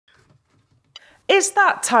It's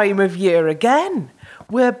that time of year again.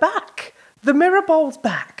 We're back. The Mirrorball's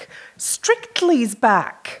back. Strictly's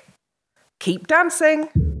back. Keep dancing.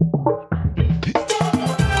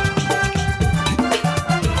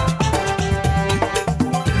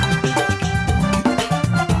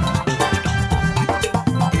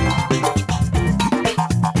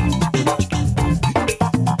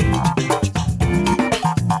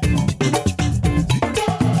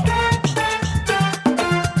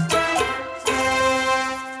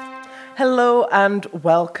 Hello and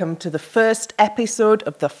welcome to the first episode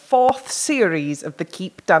of the fourth series of the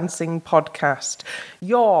Keep Dancing podcast,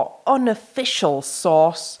 your unofficial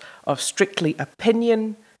source of strictly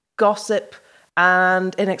opinion, gossip,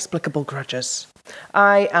 and inexplicable grudges.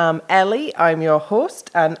 I am Ellie, I'm your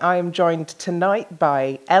host, and I am joined tonight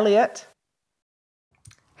by Elliot.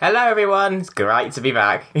 Hello everyone, it's great to be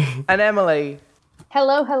back. And Emily.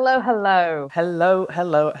 Hello, hello, hello. Hello,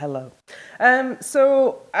 hello, hello.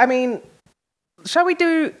 Shall we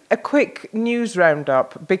do a quick news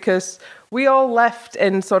roundup? Because we all left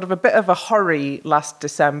in sort of a bit of a hurry last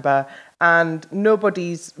December and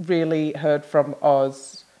nobody's really heard from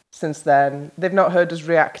us since then. They've not heard us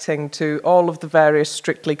reacting to all of the various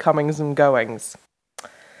Strictly comings and goings.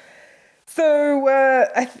 So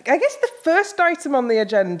I guess the first item on the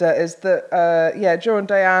agenda is that, Joe and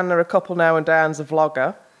Diane are a couple now and Diane's a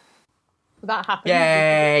vlogger. That happened.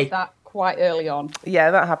 Yay! That quite early on.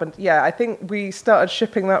 Yeah, that happened. Yeah, I think we started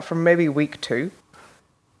shipping that from maybe week 2.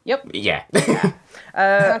 Yep. Yeah.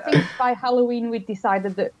 I think by Halloween we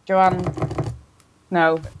decided that Joanne...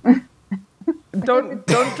 No. Don't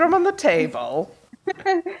drum on the table.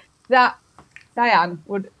 That Diane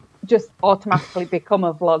would just automatically become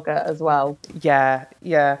a vlogger as well. Yeah.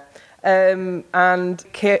 And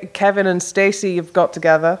Kevin and Stacey have got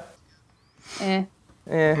together.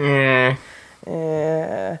 Yeah.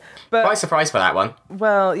 But, Quite surprised by that one.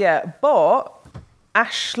 Well, yeah, but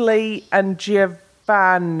Ashley and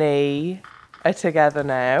Giovanni are together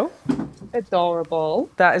now. Adorable.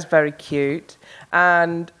 That is very cute.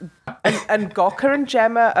 And Gawker and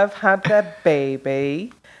Gemma have had their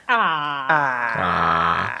baby.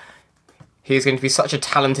 Who's going to be such a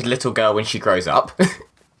talented little girl when she grows up.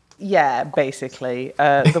 Yeah, basically.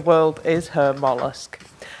 The world is her mollusk.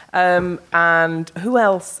 And who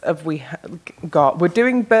else have we got? We're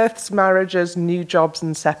doing births, marriages, new jobs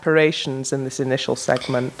and separations in this initial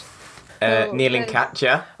segment. Neil and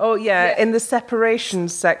Katja. Oh, yeah. In the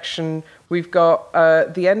separations section, we've got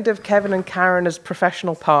the end of Kevin and Karen as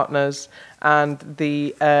professional partners and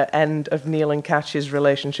the end of Neil and Katja's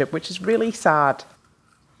relationship, which is really sad.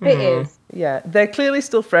 It is. Yeah, they're clearly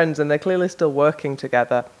still friends and they're clearly still working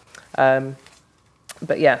together.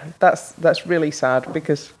 But yeah, that's really sad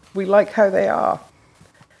because we like how they are.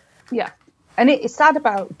 Yeah. And it's sad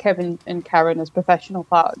about Kevin and Karen as professional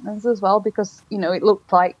partners as well because, it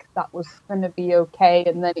looked like that was going to be okay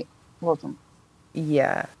and then it wasn't.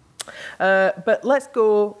 Yeah. But let's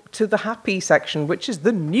go to the happy section, which is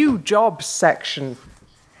the new jobs section.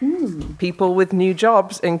 People with new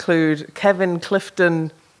jobs include Kevin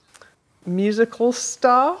Clifton, musical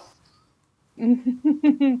star.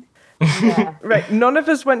 Yeah. Right, none of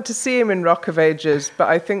us went to see him in Rock of Ages, but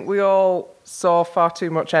I think we all saw far too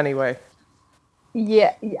much anyway.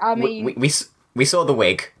 Yeah, I mean... We saw the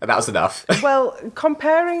wig, and that was enough. Well,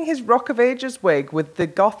 comparing his Rock of Ages wig with the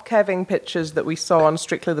goth Kevin pictures that we saw on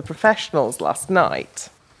Strictly the Professionals last night...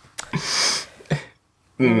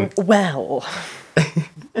 Well...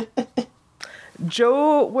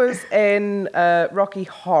 Jo was in Rocky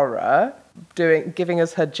Horror... giving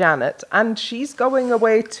us her Janet, and she's going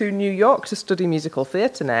away to New York to study musical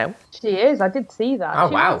theatre now. She is. I did see that. Oh,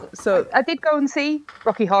 wow. So I did go and see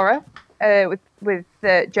Rocky Horror with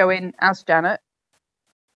Jo in as Janet.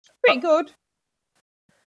 Pretty good.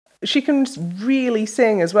 She can really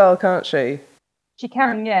sing as well, can't she? She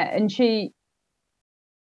can, yeah. And she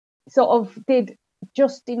sort of did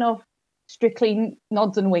just enough Strictly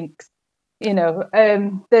nods and winks.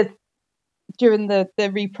 During the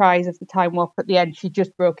reprise of the Time Warp at the end, she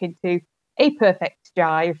just broke into a perfect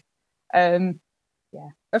jive. Yeah.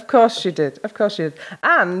 Of course she did.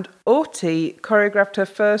 And Oti choreographed her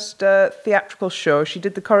first theatrical show. She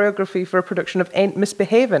did the choreography for a production of Ain't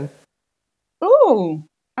Misbehavin'. Oh,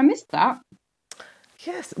 I missed that.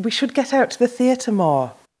 Yes, we should get out to the theatre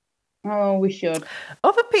more. Oh, we should.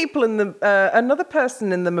 Other people in another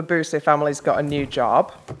person in the Mabuse family's got a new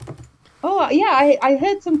job. Oh, yeah, I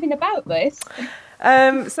heard something about this.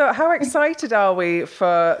 So how excited are we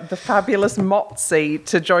for the fabulous Motzi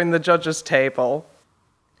to join the judges' table?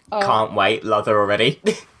 Can't wait. Love her already.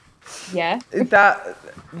 Yeah. That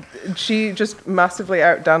she just massively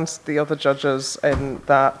outdanced the other judges in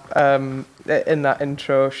that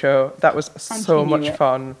intro show. That was so much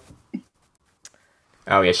fun.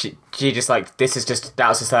 Oh yeah, she just like that was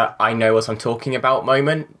just her I know what I'm talking about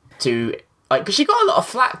moment to like because she got a lot of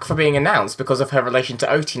flack for being announced because of her relation to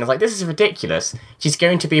OT, and I was like, this is ridiculous. She's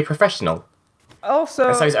going to be a professional. Also,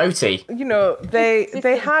 and so is OT. You know, they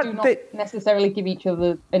do not necessarily give each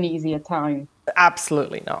other an easier time.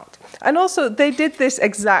 Absolutely not. And also, they did this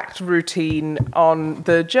exact routine on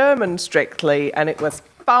the German Strictly, and it was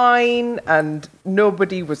fine, and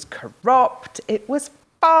nobody was corrupt. It was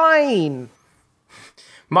fine.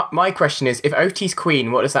 My question is, if OT's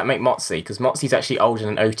queen, what does that make Motzi? Because Motzi's actually older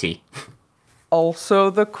than OT. Also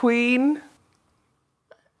the queen?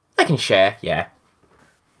 They can share, yeah.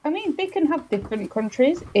 I mean, they can have different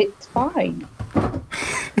countries. It's fine.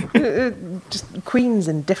 Just queens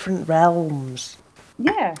in different realms.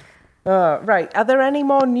 Yeah. Right. Are there any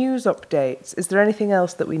more news updates? Is there anything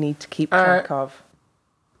else that we need to keep track of?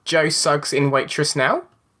 Joe Suggs in Waitress now.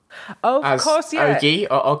 Oh, of course, yeah.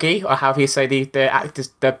 Oggy, or however you say the actor's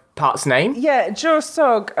the part's name. Yeah, Joe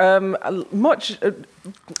Sugg. As much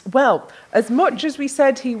as we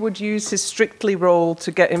said he would use his Strictly role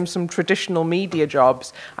to get him some traditional media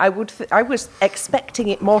jobs, I was expecting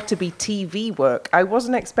it more to be TV work. I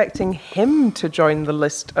wasn't expecting him to join the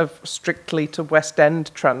list of Strictly to West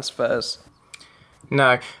End transfers.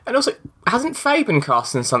 No, and also, hasn't Faye been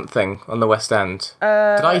cast in something on the West End?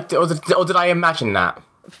 Did I imagine that?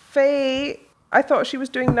 Faye, I thought she was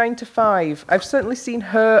doing 9 to 5. I've certainly seen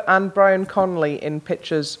her and Brian Connolly in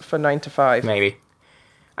pictures for 9 to 5. Maybe.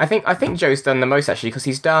 I think Joe's done the most actually because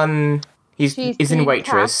he's in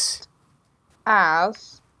Waitress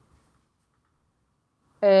as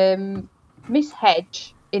Miss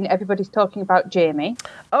Hedge in Everybody's Talking About Jamie.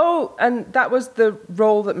 Oh, and that was the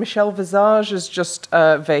role that Michelle Visage has just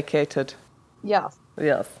vacated. Yes.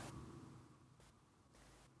 Yes.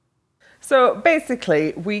 So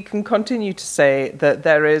basically, we can continue to say that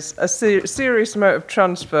there is a serious amount of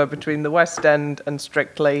transfer between the West End and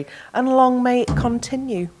Strictly, and long may it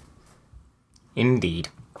continue. Indeed.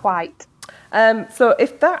 Quite. So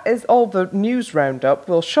if that is all the news roundup,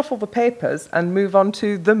 we'll shuffle the papers and move on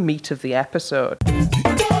to the meat of the episode.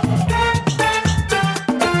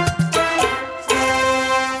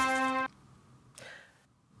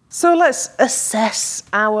 So let's assess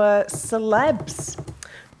our celebs.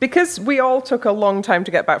 Because we all took a long time to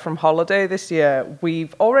get back from holiday this year,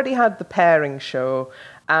 we've already had the pairing show.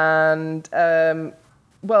 And,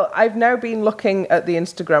 I've now been looking at the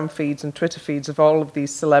Instagram feeds and Twitter feeds of all of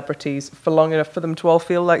these celebrities for long enough for them to all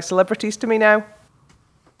feel like celebrities to me now.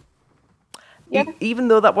 Yeah. Even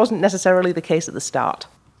though that wasn't necessarily the case at the start.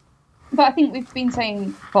 But I think we've been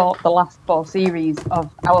saying for the last 4 series of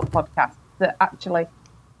our podcast that actually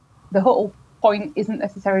the whole point isn't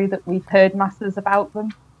necessarily that we've heard masses about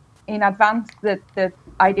them in advance. The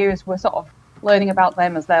idea is we're sort of learning about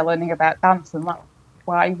them as they're learning about dance, and that's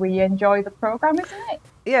why we enjoy the programme, isn't it?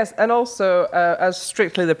 Yes, and also, as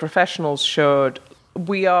Strictly the Professionals showed,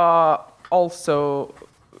 we are also...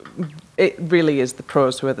 It really is the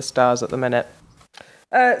pros who are the stars at the minute.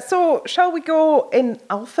 So, shall we go in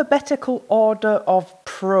alphabetical order of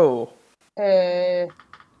pro? Well,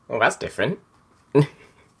 that's different.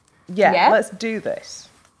 Yeah, let's do this.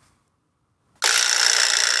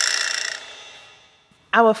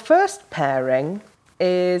 Our first pairing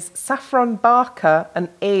is Saffron Barker and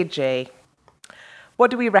AJ.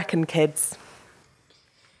 What do we reckon, kids?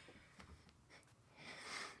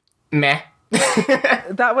 Meh.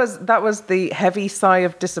 That was the heavy sigh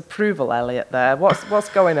of disapproval, Elliot, there. What's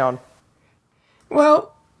going on?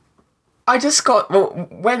 Well, I just got...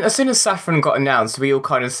 as soon as Saffron got announced, we all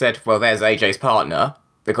kind of said, well, there's AJ's partner,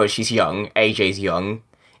 because she's young, AJ's young.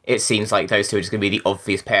 It seems like those two are just going to be the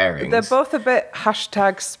obvious pairings. They're both a bit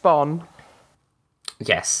 #spawn.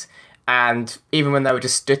 Yes. And even when they were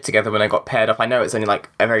just stood together when they got paired up, I know it's only like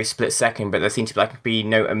a very split second, but there seemed to be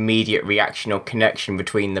no immediate reaction or connection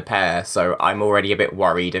between the pair, so I'm already a bit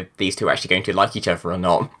worried if these two are actually going to like each other or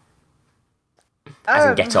not. As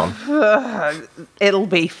in get on. It'll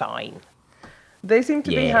be fine. They seem to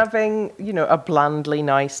be having, a blandly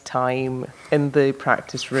nice time in the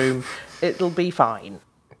practice room. It'll be fine.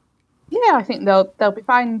 Yeah, I think they'll be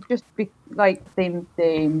fine. Just they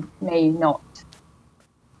may not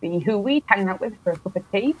be who we'd hang out with for a cup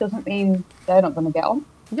of tea. Doesn't mean they're not going to get on.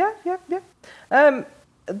 Yeah.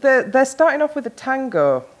 They're starting off with a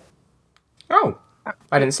tango. Oh,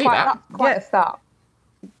 I didn't see that. That's quite a start.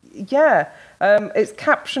 Yeah, it's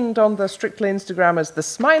captioned on the Strictly Instagram as the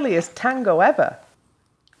smiliest tango ever.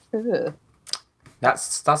 Ugh.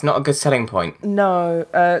 That's not a good selling point. No.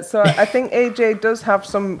 So I think AJ does have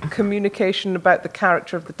some communication about the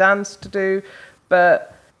character of the dance to do,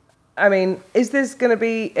 but I mean, is this going to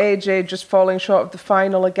be AJ just falling short of the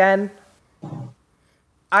final again?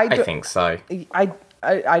 I think so.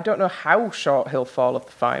 I don't know how short he'll fall of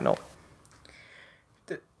the final.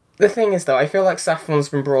 The thing is, though, I feel like Saffron's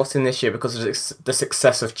been brought in this year because of the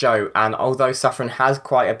success of Joe, and although Saffron has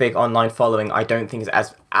quite a big online following, I don't think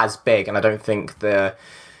it's as big, and I don't think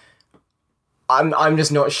I'm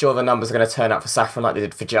just not sure the numbers are going to turn out for Saffron like they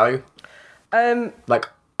did for Joe. Like,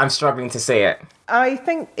 I'm struggling to see it. I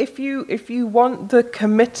think if you want the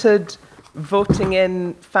committed voting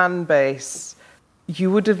in fan base,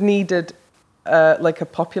 you would have needed like a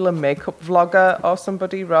popular makeup vlogger or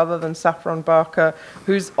somebody rather than Saffron Barker,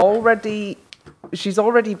 she's already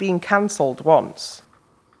been cancelled once.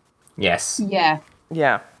 Yes. Yeah.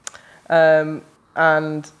 Yeah. And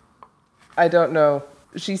I don't know.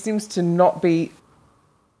 She seems to not be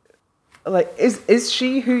like is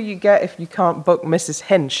she who you get if you can't book Mrs.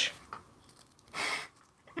 Hinch?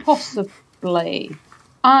 Possibly.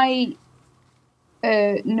 I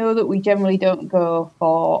know that we generally don't go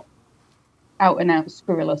for out-and-out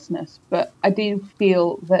scurrilousness, but I do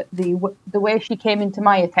feel that the way she came into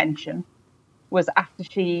my attention was after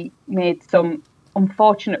she made some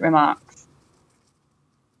unfortunate remarks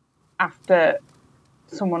after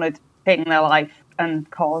someone had taken their life and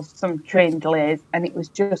caused some train delays, and it was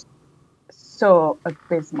just so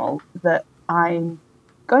abysmal that I'm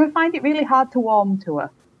going to find it really hard to warm to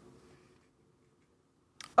her.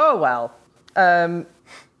 Oh well.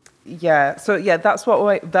 Yeah. So yeah, that's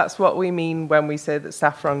what we mean when we say that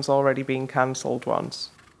Saffron's already been cancelled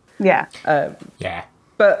once. Yeah. Yeah.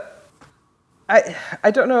 But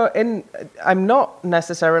I don't know. I'm not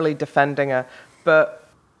necessarily defending her, but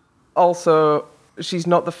also she's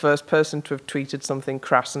not the first person to have tweeted something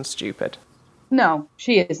crass and stupid. No,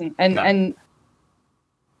 she isn't, and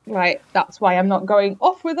right, that's why I'm not going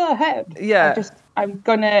off with her head. Yeah. It's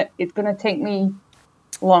gonna take me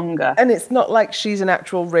longer. And it's not like she's an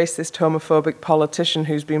actual racist, homophobic politician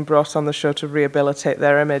who's been brought on the show to rehabilitate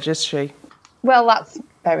their image, is she? Well, that's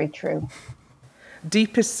very true.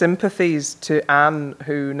 Deepest sympathies to Anne,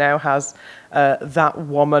 who now has that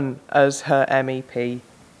woman as her MEP.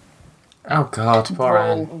 Oh, God, poor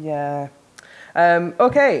Anne. Yeah.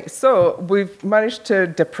 Okay, so we've managed to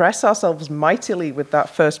depress ourselves mightily with that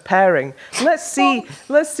first pairing. Let's see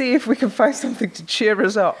if we can find something to cheer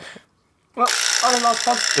us up. Well, on a last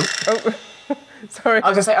positive. Oh, sorry. I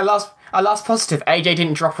was going to say, a last positive. AJ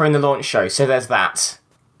didn't drop her in the launch show, so there's that.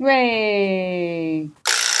 Hooray!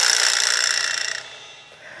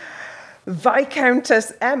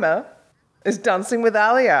 Viscountess Emma is dancing with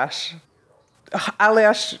Aljaz.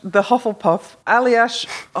 Aljaz the Hufflepuff. Aljaz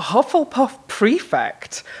Hufflepuff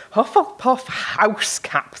prefect. Hufflepuff house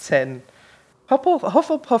captain.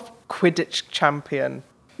 Hufflepuff Quidditch champion.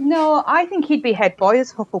 No, I think he'd be head boy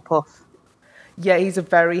as Hufflepuff. Yeah, he's a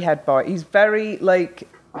very head boy. He's very, like...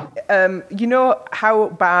 you know how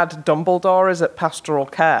bad Dumbledore is at pastoral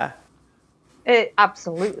care?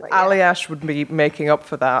 Absolutely. Yeah. Aljaz would be making up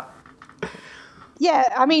for that. Yeah,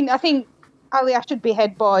 I mean, I think Aljaz should be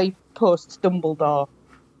head boy post Dumbledore.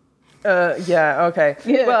 Yeah, okay.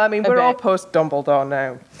 Yeah, well, I mean, we're all post Dumbledore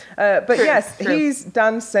now. But True, yes, true. he's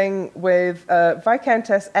dancing with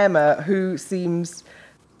Viscountess Emma, who seems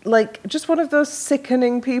like just one of those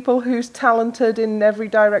sickening people who's talented in every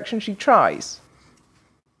direction she tries.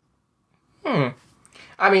 I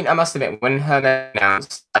mean, I must admit, when her name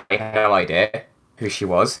announced, I had no idea who she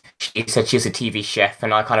was. She said she was a TV chef,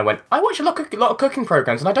 and I kind of went, I watch a lot of cooking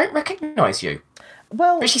programs, and I don't recognise you.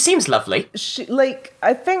 Well, But she seems lovely.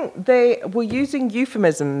 I think they were using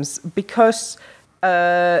euphemisms because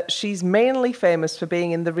she's mainly famous for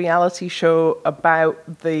being in the reality show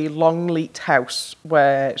about the Longleat house,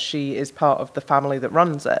 where she is part of the family that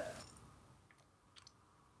runs it.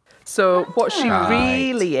 So what she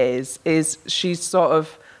really is she's sort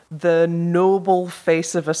of the noble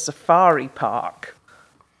face of a safari park.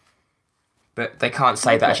 But they can't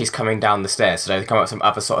say that as she's coming down the stairs, so they come up with some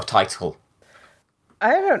other sort of title.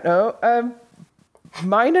 I don't know.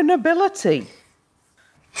 Minor nobility.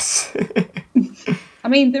 I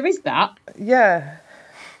mean, there is that. Yeah.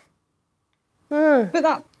 But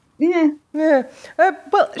that, yeah. Yeah.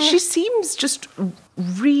 Well, she seems just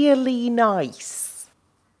really nice.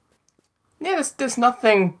 Yeah, there's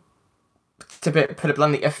nothing, to put it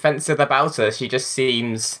bluntly, offensive about her. She just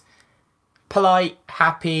seems polite,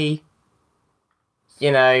 happy,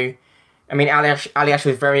 you know. I mean, Aljaz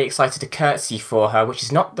was very excited to curtsy for her, which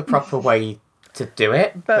is not the proper way to do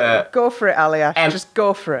it. But go for it, Aljaz. Just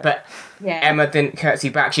go for it. But Emma didn't curtsy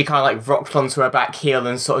back. She kind of like rocked onto her back heel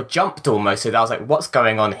and sort of jumped almost. So I was like, what's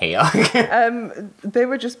going on here? They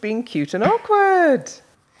were just being cute and awkward.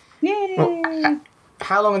 Yay! Well,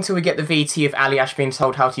 how long until we get the VT of Aljaz being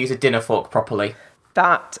told how to use a dinner fork properly?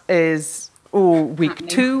 That is week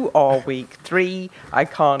 2 or week 3. I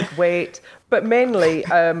can't wait. But mainly,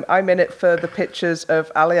 I'm in it for the pictures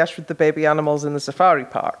of Aljaz with the baby animals in the safari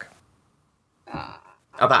park. Oh,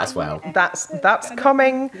 that as well. That's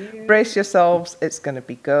coming. Brace yourselves. It's going to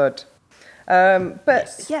be good.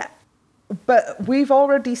 But we've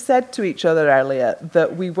already said to each other, Elliot,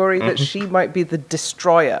 that we worry that she might be the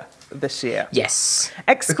destroyer this year. Yes.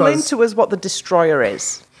 Explain to us what the destroyer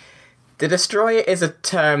is. The destroyer is a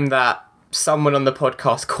term that someone on the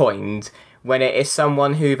podcast coined when it is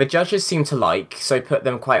someone who the judges seem to like, so put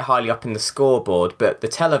them quite highly up in the scoreboard, but the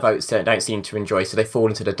televotes don't seem to enjoy, so they fall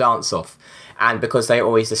into the dance-off. And because they're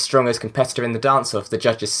always the strongest competitor in the dance-off, the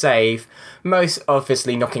judges save, most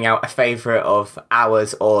obviously knocking out a favourite of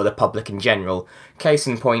ours or the public in general. Case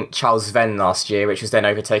in point, Charles Venn last year, which was then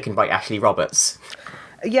overtaken by Ashley Roberts.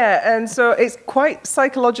 Yeah, and so it's quite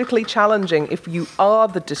psychologically challenging if you are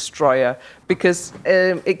the destroyer, because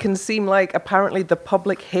it can seem like apparently the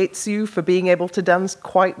public hates you for being able to dance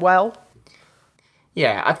quite well.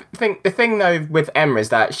 Yeah, I think the thing though with Emma is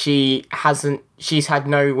that she's had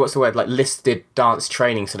no, listed dance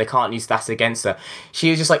training, so they can't use that against her.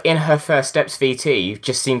 She was just like in her first steps VT,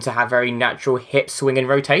 just seemed to have very natural hip swing and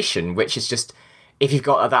rotation, which is just, if you've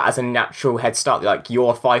got that as a natural head start, like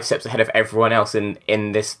you're 5 steps ahead of everyone else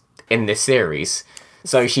in this series.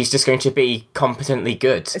 So she's just going to be competently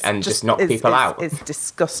good and just knock people out. It's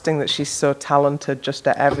disgusting that she's so talented just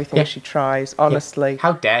at everything she tries, honestly. Yeah.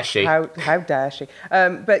 How dare she? How dare she?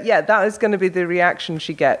 But yeah, that is going to be the reaction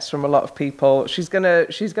she gets from a lot of people. She's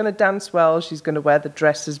gonna dance well. She's gonna wear the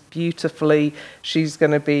dresses beautifully. She's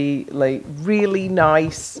gonna be like really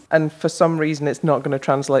nice, and for some reason, it's not going to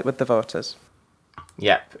translate with the voters.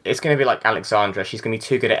 Yep, it's going to be like Alexandra. She's going to be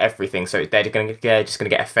too good at everything, so they're just going to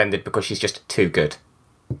get offended because she's just too good.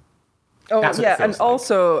 Oh, yeah, and like.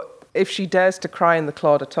 Also, if she dares to cry in the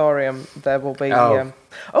Clauditorium, there will be...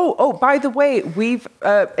 by the way, we've,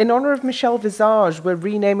 in honour of Michelle Visage, we're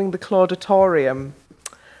renaming the Clauditorium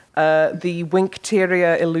the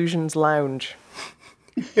Winkteria Illusions Lounge.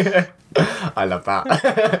 I love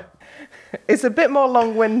that. It's a bit more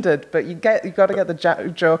long-winded, but you got to get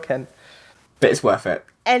the joke in. But it's worth it.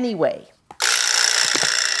 Anyway.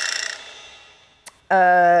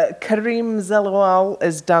 Karim Zeloual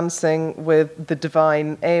is dancing with the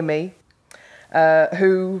divine Amy,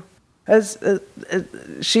 who has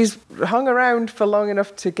she's hung around for long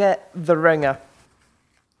enough to get the ringer.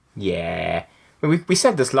 Yeah. We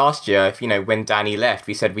said this last year, when Danny left,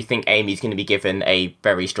 we said we think Amy's going to be given a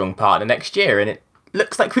very strong partner next year, and it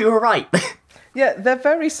looks like we were right. Yeah, they're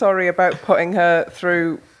very sorry about putting her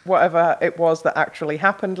through whatever it was that actually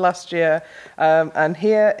happened last year. And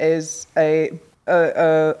here is a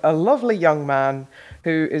lovely young man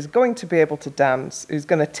who is going to be able to dance, who's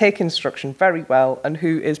going to take instruction very well, and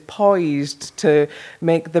who is poised to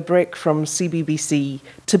make the break from CBBC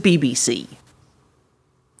to BBC.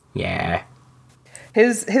 Yeah.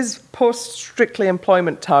 His post-Strictly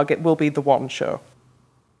Employment target will be the One Show.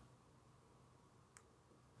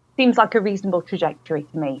 Seems like a reasonable trajectory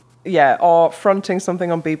to me. Yeah, or fronting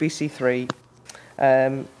something on BBC Three,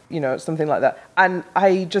 something like that. And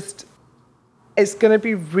it's going to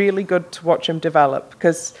be really good to watch him develop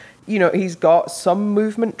because, he's got some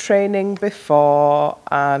movement training before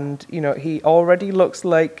and, he already looks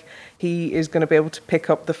like he is going to be able to pick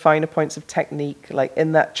up the finer points of technique. Like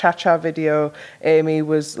in that cha-cha video, Amy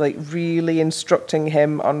was like really instructing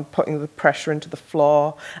him on putting the pressure into the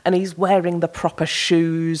floor, and he's wearing the proper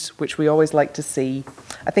shoes, which we always like to see.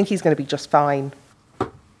 I think he's going to be just fine.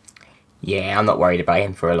 Yeah, I'm not worried about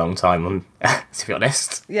him for a long time, to be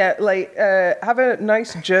honest. Yeah, have a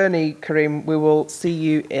nice journey, Karim. We will see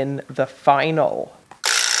you in the final.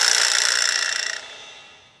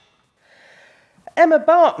 Emma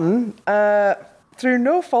Barton, through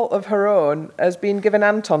no fault of her own, has been given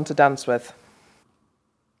Anton to dance with.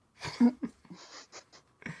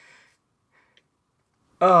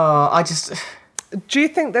 Do you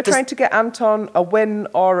think they're trying to get Anton a win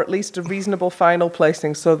or at least a reasonable final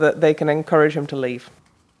placing so that they can encourage him to leave?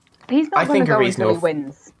 He's not going to go until he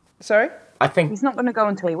wins. Sorry? I think he's not going to go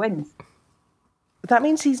until he wins. That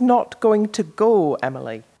means he's not going to go,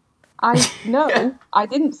 Emily. I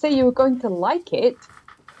didn't say you were going to like it.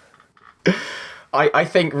 I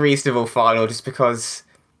think reasonable final, just because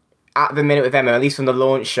at the minute with Emma, at least from the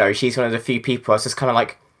launch show, she's one of the few people I was just kind of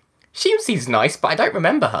like, She seems nice, but I don't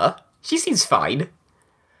remember her. She seems fine.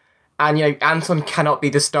 And, Anton cannot be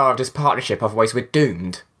the star of this partnership, otherwise we're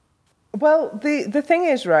doomed. Well, the thing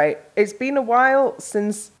is, right, it's been a while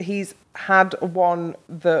since he's had one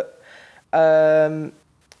that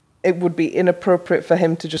it would be inappropriate for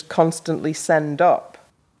him to just constantly send up.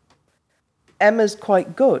 Emma's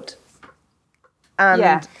quite good.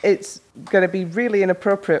 And it's going to be really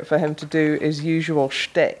inappropriate for him to do his usual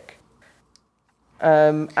shtick.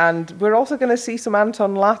 And we're also going to see some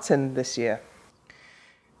Anton Latin this year.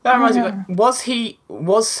 That reminds me,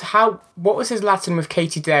 what was his Latin with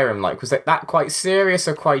Katie Derham like? Was that quite serious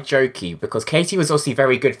or quite jokey? Because Katie was obviously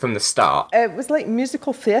very good from the start. It was like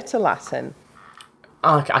musical theatre Latin.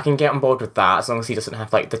 Oh, I can get on board with that, as long as he doesn't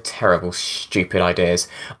have, like, the terrible, stupid ideas.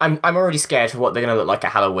 I'm already scared for what they're going to look like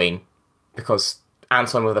at Halloween. Because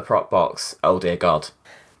Anton with a prop box, oh dear God.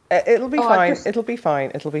 It'll be fine. It'll be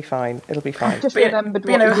fine. It'll be fine. It'll be fine. I just remembered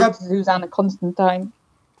what he did to Susanna Constantine.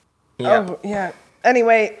 Yeah. Oh, yeah.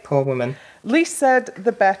 Anyway. Poor woman. Least said,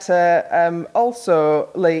 the better. Also,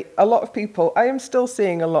 like, a lot of people, I am still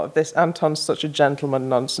seeing a lot of this Anton's such a gentleman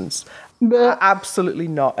nonsense. Absolutely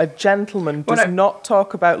not. A gentleman does not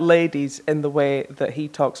talk about ladies in the way that he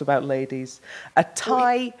talks about ladies. A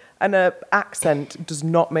tie and an accent does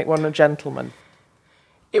not make one a gentleman.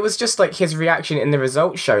 It was just like his reaction in the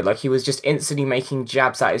results show, like he was just instantly making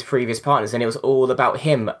jabs at his previous partners, and it was all about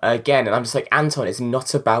him again. And I'm just like, Anton, it's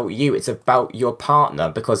not about you, it's about your partner,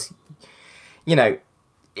 because, Emma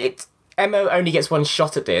only gets one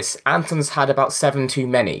shot at this. Anton's had about 7 too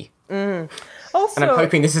many. Also, and I'm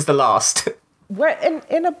hoping this is the last. We're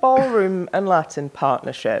in a ballroom and Latin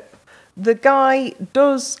partnership, the guy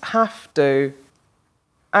does have to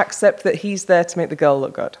accept that he's there to make the girl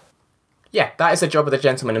look good. Yeah, that is the job of the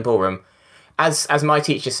gentleman in ballroom. As my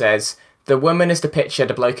teacher says, the woman is the picture,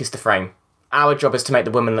 the bloke is the frame. Our job is to make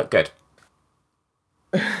the woman look good.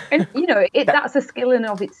 And, that's a skill in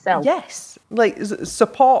of itself. Yes, like,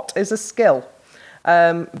 support is a skill.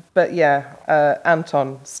 But yeah,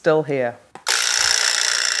 Anton, still here.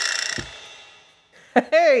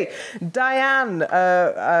 Hey, Diane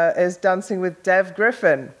is dancing with Dev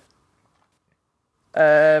Griffin.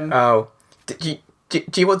 Do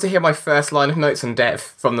you want to hear my first line of notes on Dev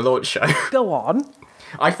from the launch show? Go on.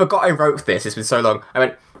 I forgot I wrote this. It's been so long. I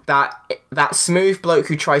went, that smooth bloke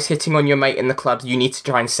who tries hitting on your mate in the club, you need to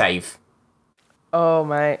try and save. Oh,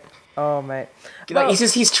 mate. Like,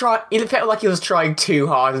 it felt like he was trying too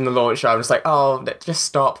hard in the launch show. I'm just like, just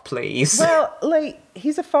stop, please. Well, like,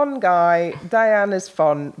 he's a fun guy. Diane is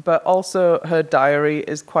fun, but also her diary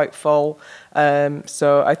is quite full.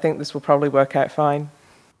 So I think this will probably work out fine.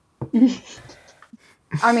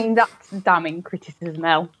 I mean, that's damning criticism,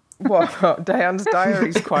 Elle. What? Diane's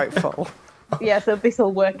diary's quite full. Yeah, so this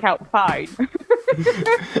will work out fine.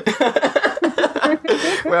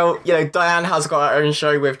 Well, Diane has got her own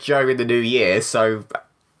show with Joe in the new year, so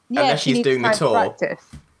unless she's doing the tour.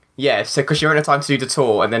 Yeah, so because you're in a time to do the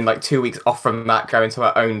tour, and then like 2 weeks off from that, go into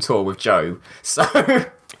her own tour with Joe. So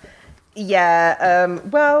yeah,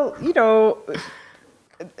 well,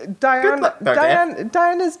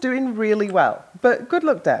 Diane is doing really well, but good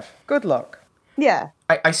luck, Dev. Good luck. Yeah.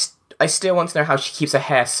 I still want to know how she keeps her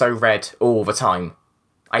hair so red all the time.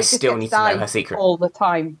 I still need to know her secret. All the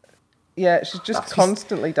time. Yeah, she's just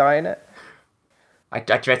constantly dyeing it. I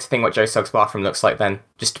dread to think what Joe Suggs' bathroom looks like then.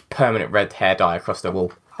 Just permanent red hair dye across the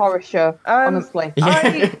wall. Horror show, honestly.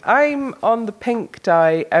 I'm on the pink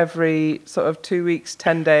dye every sort of 2 weeks,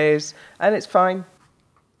 10 days, and it's fine.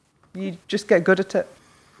 You just get good at it.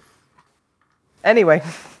 Anyway.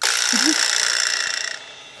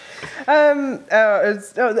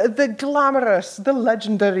 The glamorous, the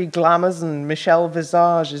legendary Glamazon Michelle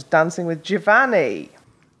Visage is dancing with Giovanni.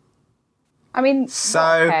 I mean, so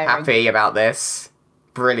happy about this.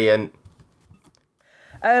 Brilliant.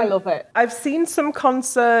 I love it. I've seen some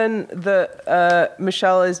concern that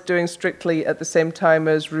Michelle is doing Strictly at the same time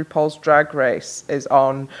as RuPaul's Drag Race is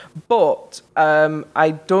on, but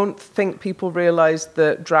I don't think people realise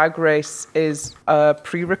that Drag Race is a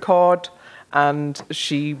pre-record, and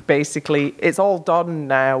she basically, it's all done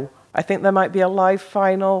now. I think there might be a live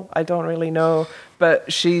final, I don't really know,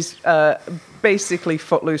 but she's basically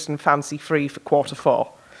footloose and fancy-free for quarter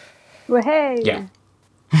 4. Well, hey! Yeah.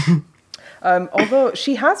 Although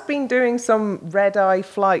she has been doing some red-eye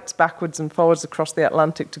flights backwards and forwards across the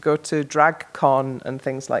Atlantic to go to DragCon and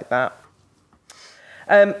things like that.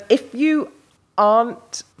 If you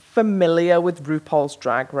aren't familiar with RuPaul's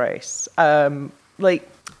Drag Race,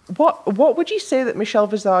 what would you say that Michelle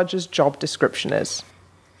Visage's job description is?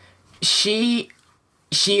 She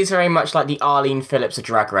she is very much like the Arlene Phillips of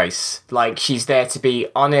Drag Race. Like, she's there to be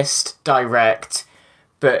honest, direct,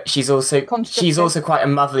 but she's also quite a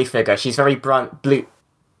motherly figure. She's very blunt,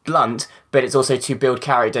 but it's also to build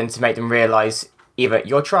character and to make them realise either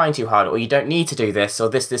you're trying too hard or you don't need to do this or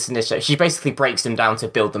this, and this. She basically breaks them down to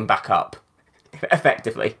build them back up,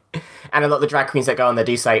 effectively. And a lot of the drag queens that go on there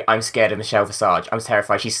do say, I'm scared of Michelle Visage. I'm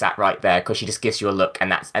terrified she's sat right there, because she just gives you a look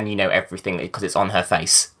and you know everything because it's on her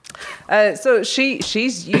face. So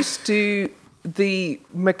she's used to the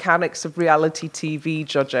mechanics of reality TV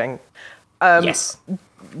judging. Yes.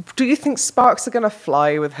 Do you think sparks are going to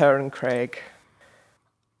fly with her and Craig?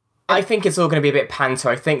 I think it's all going to be a bit panto.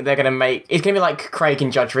 I think they're going to it's going to be like Craig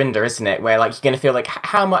and Judge Rinder, isn't it? Where like you're going to feel like,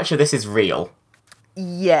 how much of this is real?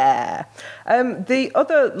 Yeah. The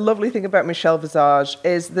other lovely thing about Michelle Visage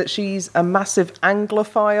is that she's a massive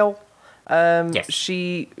Anglophile. Yes.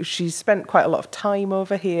 She spent quite a lot of time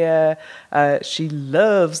over here. She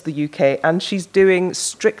loves the UK, and she's doing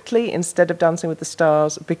Strictly instead of Dancing with the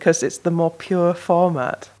Stars because it's the more pure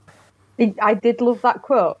format. I did love that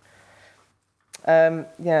quote.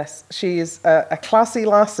 Yes, she is a classy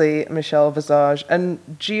lassie, Michelle Visage, and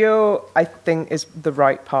Gio, I think, is the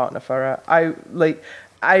right partner for her.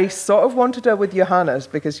 I sort of wanted her with Johannes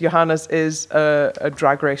because Johannes is a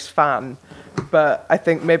Drag Race fan, but I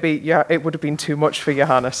think maybe it would have been too much for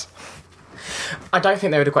Johannes. I don't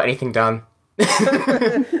think they would have got anything done.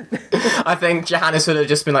 I think Johannes would have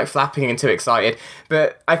just been like flapping and too excited.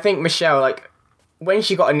 But I think Michelle, like, when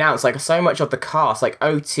she got announced, like, so much of the cast, like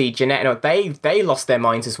OT, Jeanette, and all, they lost their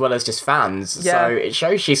minds as well as just fans. Yeah. So it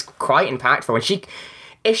shows she's quite impactful. And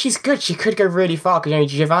if she's good, she could go really far. Because, you know,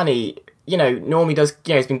 Giovanni, you know, normally does,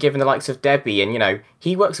 you know, has been given the likes of Debbie, and, you know,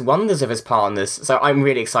 he works wonders of his partners. So I'm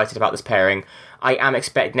really excited about this pairing. I am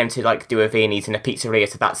expecting them to, like, do a Viennese and a pizzeria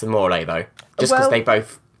to That's Amore, though. Just because they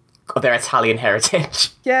both got their Italian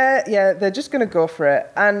heritage. Yeah, they're just going to go for it.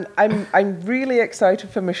 And I'm really excited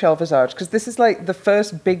for Michelle Visage because this is, like, the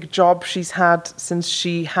first big job she's had since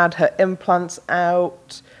she had her implants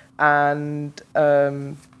out, and,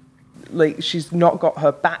 like, she's not got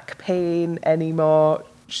her back pain anymore.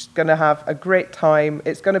 She's going to have a great time.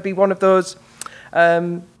 It's going to be one of those,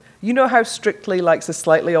 you know how Strictly likes a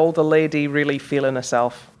slightly older lady really feeling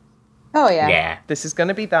herself? Oh, yeah. Yeah. This is going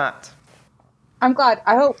to be that. I'm glad.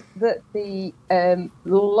 I hope that the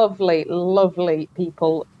lovely, lovely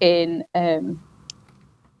people in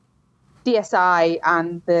DSI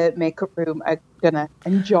and the makeup room are going to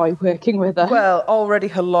enjoy working with her. Well, already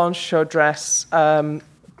her launch show dress.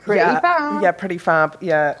 Pretty fab. Yeah, pretty fab,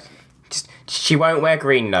 yeah. She won't wear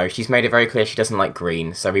green, though. She's made it very clear she doesn't like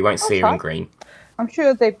green, so we won't see her in green. I'm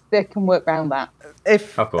sure they can work around that.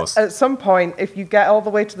 If, of course. At some point, if you get all the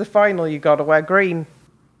way to the final, you got to wear green.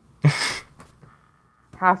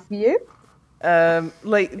 Have you? Is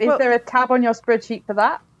there a tab on your spreadsheet for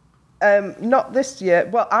that? Not this year.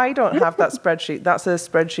 Well, I don't have that spreadsheet. That's a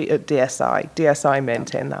spreadsheet at DSI. DSI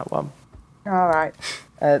maintain that one. All right.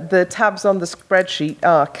 The tabs on the spreadsheet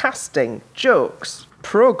are casting, jokes,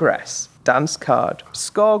 progress, dance card,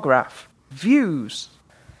 score graph, views.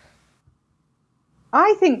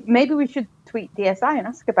 I think maybe we should tweet DSI and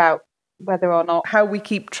ask about whether or not... How we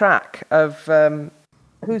keep track of...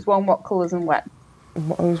 who's won what colours and when.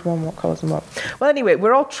 Who's won what colours and what. Well, anyway,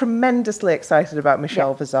 we're all tremendously excited about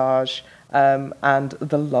Michelle Visage and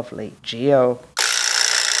the lovely Gio.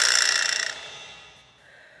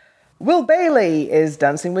 Will Bailey is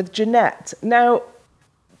dancing with Jeanette. Now,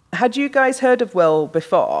 had you guys heard of Will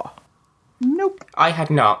before? Nope. I had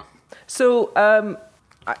not. So,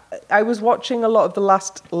 I was watching a lot of the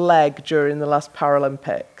last leg during the last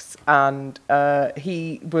Paralympics, and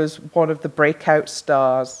he was one of the breakout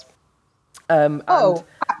stars.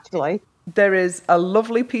 Actually. There is a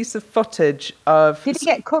lovely piece of footage of... Did he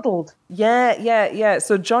get cuddled? Yeah.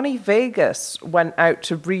 So Johnny Vegas went out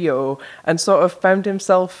to Rio and sort of found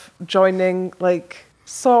himself joining, like,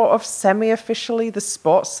 sort of semi-officially the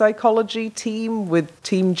sports psychology team with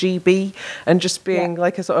Team GB, and just being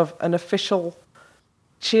like a sort of an official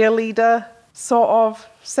cheerleader, sort of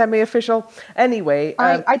semi-official. Anyway...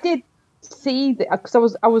 I did see that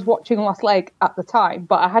because I was watching Last Leg at the time,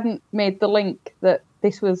 but I hadn't made the link that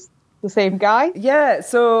this was the same guy. Yeah,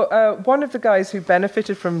 so one of the guys who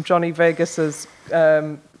benefited from Johnny Vegas's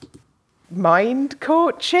mind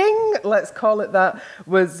coaching, let's call it that,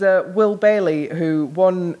 was Will Bailey, who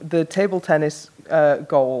won the table tennis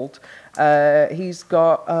gold. He's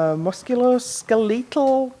got a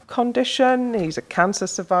musculoskeletal condition. He's a cancer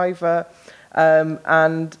survivor,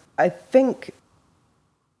 and I think,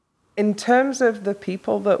 in terms of the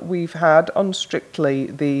people that we've had on Strictly,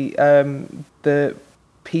 the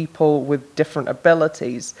people with different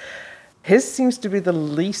abilities. His seems to be the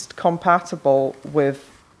least compatible with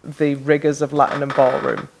the rigours of Latin and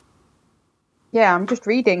ballroom. Yeah, I'm just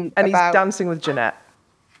reading And about he's dancing with Jeanette.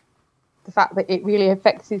 the fact that it really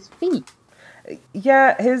affects his feet.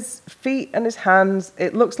 Yeah, his feet and his hands,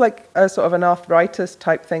 it looks like a sort of an arthritis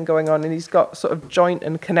type thing going on, and he's got sort of joint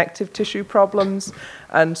and connective tissue problems.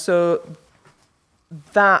 And so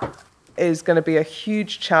that is going to be a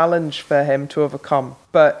huge challenge for him to overcome.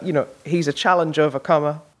 But, you know, he's a challenge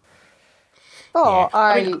overcomer. Oh,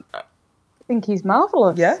 Yeah. I think he's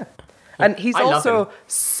marvellous. Yeah. And he's I love also him.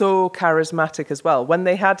 so charismatic as well. When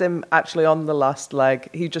they had him actually on the last leg,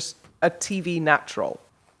 he just a TV natural.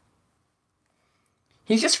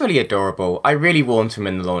 He's just really adorable. I really warmed to him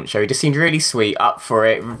in the launch show. He just seemed really sweet, up for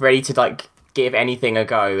it, ready to like give anything a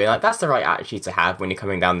go. And like that's the right attitude to have when you're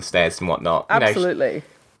coming down the stairs and whatnot. You know, Absolutely.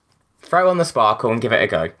 throw on the sparkle and give it a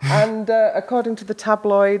go. And according to the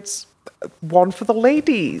tabloids, one for the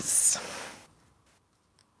ladies.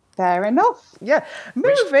 Fair enough. Yeah.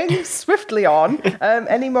 Moving swiftly on.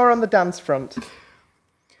 Any more on the dance front?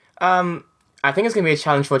 I think it's going to be a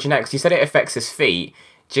challenge for Jeanette because you said it affects his feet.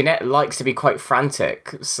 Jeanette likes to be quite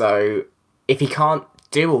frantic, so if he can't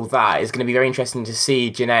do all that, it's going to be very interesting to see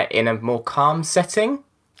Jeanette in a more calm setting.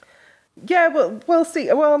 Yeah, well, we'll see.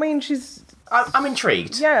 Well, I mean, she's... I'm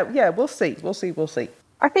intrigued. Yeah, we'll see. We'll see.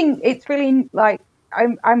 I think it's really like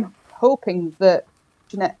I'm hoping that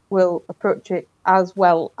Jeanette will approach it as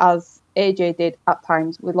well as AJ did at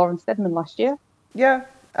times with Lauren Steadman last year. Yeah,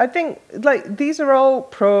 I think, like, these are all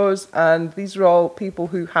pros and these are all people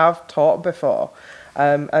who have taught before.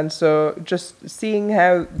 And so just seeing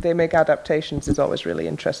how they make adaptations is always really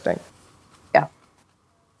interesting. Yeah.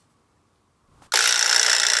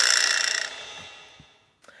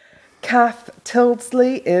 Kath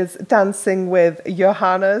Tildesley is dancing with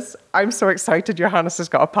Johannes. I'm so excited Johannes has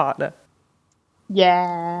got a partner.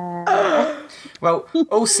 Yeah. Well,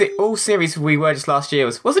 all series we were just last year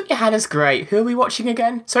wasn't Johannes great? Who are we watching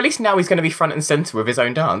again? So at least now he's going to be front and centre with his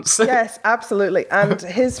own dance. Yes, absolutely. And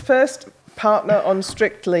his first partner on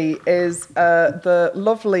Strictly is the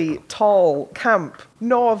lovely, tall, camp,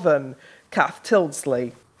 northern Kath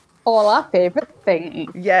Tildesley. All our favourite thing.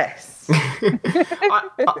 Yes.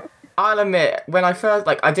 I'll admit, when I first,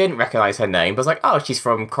 I didn't recognise her name, but I was like, oh, she's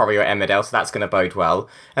from Choreo Emmerdale, so that's going to bode well.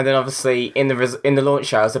 And then obviously, in the launch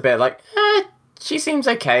show, I was a bit like, she seems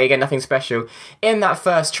okay, again, nothing special. In that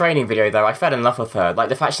first training video, though, I fell in love with her. Like,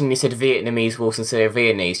 the fact she said Vietnamese wolves instead of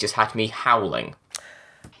Viennese just had me howling.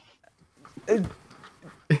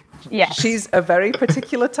 Yes. She's a very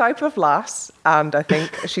particular type of lass, and I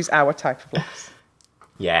think she's our type of lass.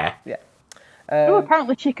 Yeah. Yeah.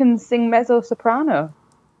 Apparently she can sing mezzo-soprano.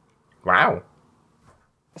 Wow.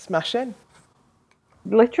 Smash in.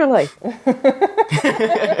 Literally.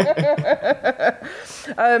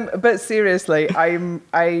 But seriously,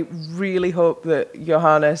 I really hope that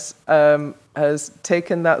Johannes has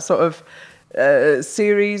taken that sort of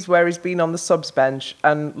series where he's been on the subs bench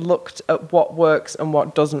and looked at what works and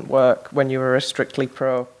what doesn't work when you were a Strictly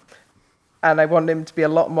pro. And I want him to be a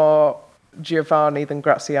lot more Giovanni than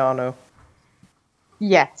Graziano.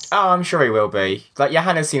 Yes. Oh, I'm sure he will be. Like,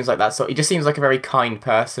 Johannes seems like that sort. He just seems like a very kind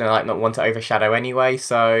person and not one to overshadow anyway.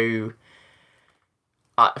 So,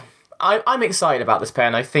 I'm excited about this pair,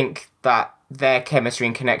 and I think that their chemistry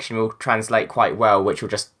and connection will translate quite well, which will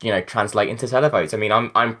just translate into televotes. I mean,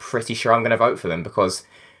 I'm pretty sure I'm going to vote for them because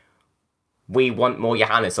we want more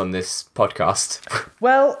Johannes on this podcast.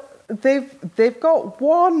 Well, they've got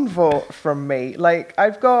one vote from me. Like,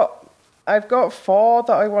 I've got 4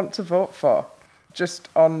 that I want to vote for. Just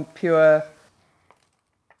on pure,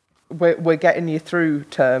 we're getting you through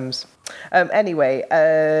terms. Anyway,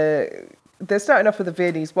 they're starting off with a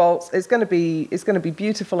Viennese waltz. It's going to be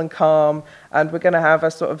beautiful and calm, and we're going to have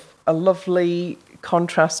a sort of a lovely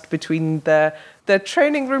contrast between their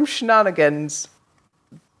training room shenanigans.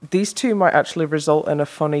 These two might actually result in a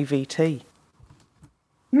funny VT.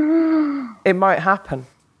 It might happen.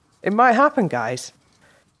 It might happen, guys.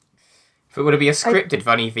 But would it be a scripted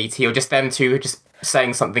funny VT or just them two just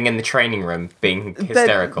saying something in the training room being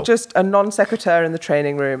hysterical? Just a non-secretary in the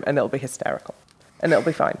training room and it'll be hysterical. And it'll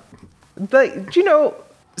be fine. But, do you know,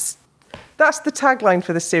 that's the tagline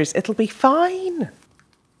for this series. It'll be fine.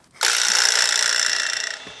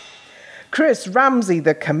 Chris Ramsey,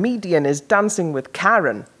 the comedian, is dancing with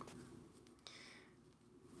Karen.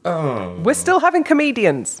 Oh. We're still having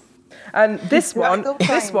comedians. And this one,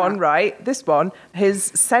 his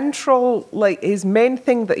central, his main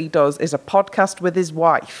thing that he does is a podcast with his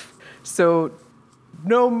wife. So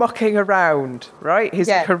no mucking around, right? His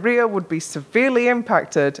career would be severely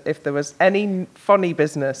impacted if there was any funny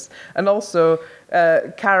business. And also,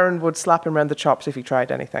 Karen would slap him around the chops if he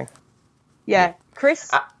tried anything. Yeah, Chris,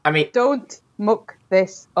 I mean, don't muck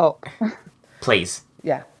this up. please.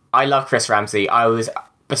 Yeah. I love Chris Ramsey. I was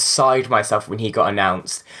beside myself when he got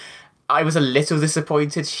announced. I was a little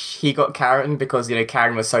disappointed he got Karen because,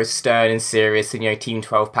 Karen was so stern and serious in, Team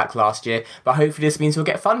 12 pack last year. But hopefully this means we'll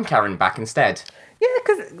get fun Karen back instead. Yeah,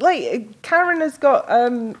 because, Karen has got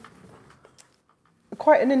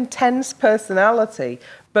quite an intense personality,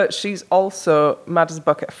 but she's also mad as a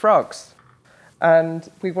bucket of frogs. And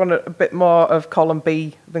we want a bit more of column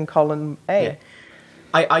B than column A. Yeah.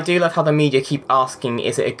 I do love how the media keep asking,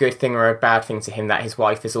 is it a good thing or a bad thing to him that his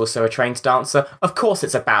wife is also a trained dancer? Of course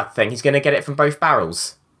it's a bad thing. He's going to get it from both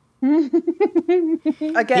barrels. Again,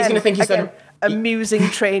 he's going to think he's done amusing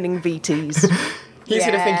training VTs. He's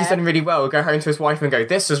going to think he's done really well, go home to his wife and go,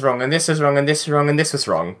 this was wrong, and this was wrong, and this was wrong, and this was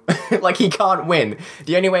wrong. Like, he can't win.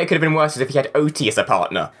 The only way it could have been worse is if he had OT as a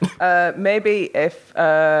partner. Maybe if,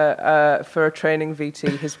 for a training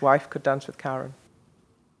VT, his wife could dance with Karen.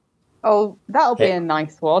 Oh, that'll be a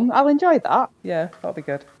nice one. I'll enjoy that. Yeah, that'll be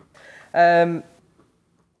good. Yeah,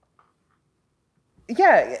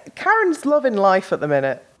 Karen's loving life at the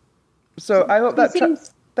minute. So I hope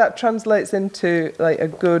that translates into like a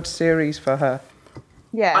good series for her.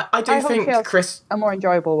 Yeah, I do think Chris a more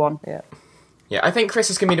enjoyable one. Yeah, I think Chris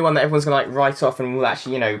is going to be the one that everyone's going to write off and will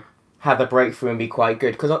actually, have a breakthrough and be quite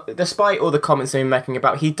good. Because despite all the comments they've been making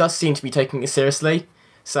about, he does seem to be taking it seriously.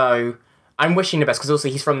 So I'm wishing the best, because also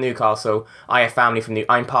he's from Newcastle. I have family from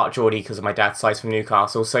I'm part Geordie because of my dad's side's from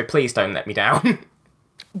Newcastle, so please don't let me down.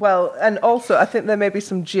 Well, and also I think there may be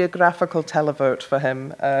some geographical televote for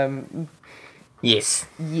him. Yes.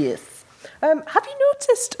 Yes. Have you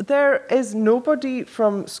noticed there is nobody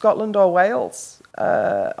from Scotland or Wales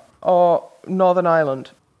or Northern Ireland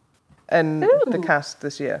in the cast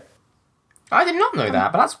this year? I did not know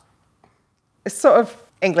that, but that's... It's sort of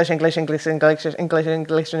English, American.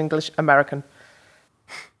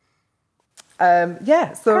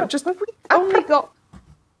 So just... Have we only got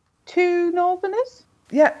 2 Northerners?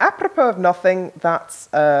 Yeah, apropos of nothing, that's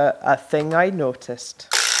a thing I noticed.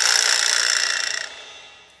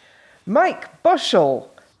 Mike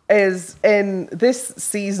Bushell is in this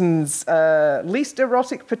season's least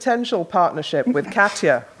erotic potential partnership with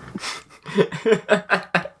Katya.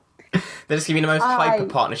 They're just giving the most hyper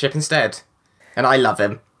partnership instead. And I love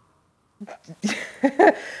him.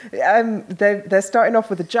 They're starting off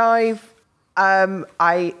with a jive.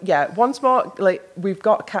 Once more, we've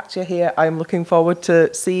got Katya here. I'm looking forward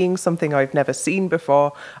to seeing something I've never seen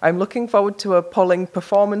before. I'm looking forward to pulling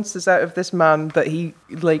performances out of this man that he,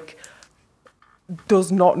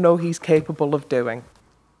 does not know he's capable of doing.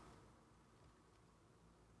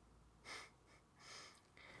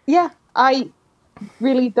 Yeah, I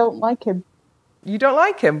really don't like him. You don't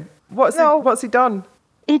like him? What's he done?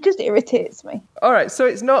 He just irritates me. All right, so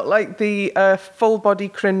it's not like the full body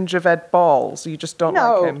cringe of Ed Balls. You just don't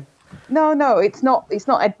like him. No, it's not. It's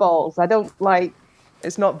not Ed Balls. I don't like.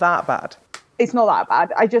 It's not that bad. It's not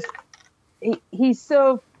that bad. He's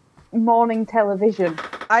so morning television.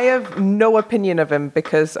 I have no opinion of him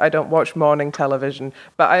because I don't watch morning television,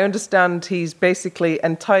 but I understand he's basically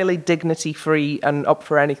entirely dignity free and up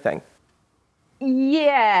for anything.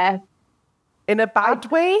 Yeah. In a bad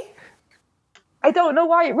way? I don't know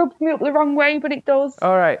why it rubs me up the wrong way, but it does.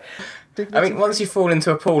 All right. I mean, once you fall into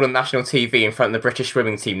a pool on national TV in front of the British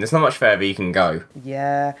swimming team, there's not much further you can go.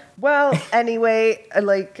 Yeah. Well, anyway,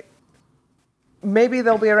 maybe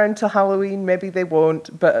they'll be around till Halloween, maybe they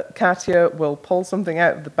won't, but Katya will pull something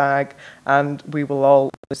out of the bag and we will all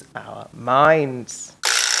lose our minds.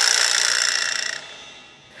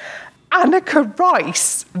 Annika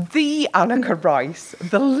Rice, the Annika Rice,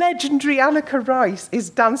 the legendary Annika Rice, is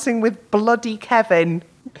dancing with bloody Kevin.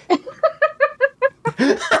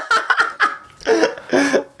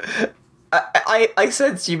 I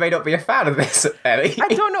sense you may not be a fan of this, Ellie.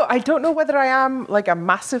 I don't know whether I am a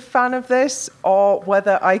massive fan of this or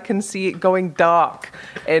whether I can see it going dark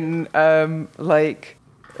in a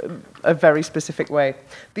very specific way.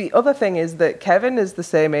 The other thing is that Kevin is the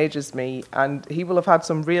same age as me and he will have had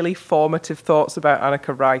some really formative thoughts about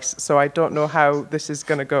Annika Rice, so I don't know how this is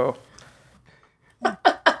going to go.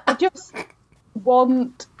 I just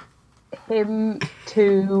want him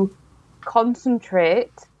to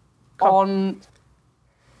concentrate on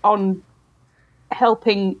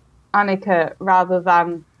helping Annika rather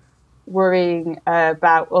than worrying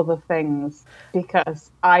about other things, because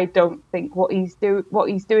I don't think what he's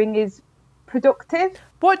doing is productive.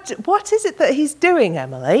 What is it that he's doing,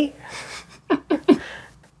 Emily?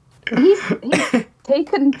 he's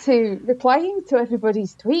taken to replying to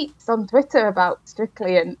everybody's tweets on Twitter about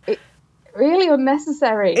Strictly, and it's really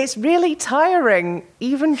unnecessary. It's really tiring,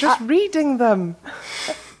 even just reading them.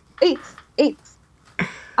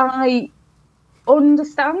 I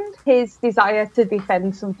understand his desire to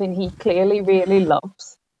defend something he clearly really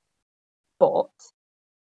loves, but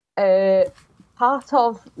part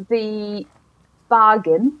of the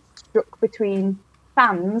bargain struck between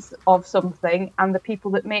fans of something and the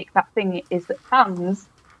people that make that thing is that fans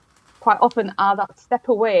quite often are that step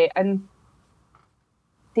away and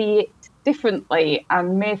see it differently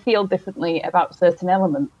and may feel differently about certain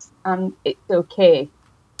elements, and it's okay.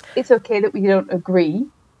 It's okay that we don't agree,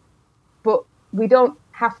 but we don't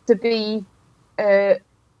have to be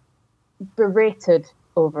berated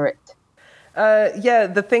over it. Yeah,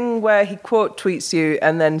 the thing where he quote tweets you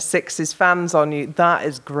and then sixes fans on you, that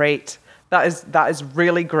is great. That is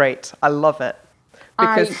really great. I love it.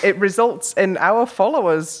 Because it results in our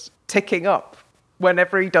followers ticking up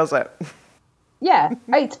whenever he does it. Yeah,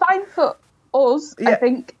 it's fine for us. Yeah.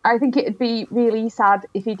 I think it'd be really sad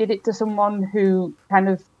if he did it to someone who kind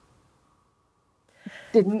of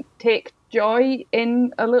didn't take joy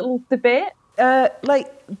in a little debate.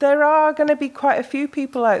 There are going to be quite a few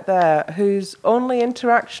people out there whose only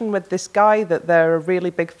interaction with this guy that they're a really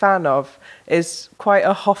big fan of is quite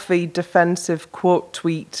a huffy, defensive quote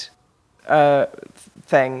tweet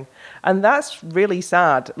thing. And that's really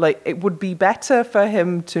sad. Like, it would be better for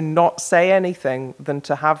him to not say anything than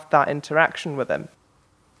to have that interaction with him.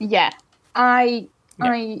 Yeah, I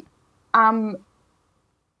am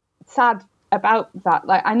sad about that.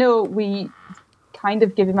 Like, I know we kind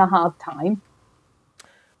of give him a hard time.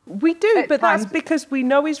 We do, but times. that's because we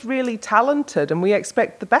know he's really talented and we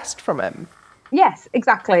expect the best from him. Yes,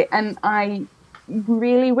 exactly. And I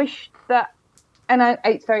really wish that, and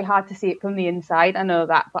it's very hard to see it from the inside, I know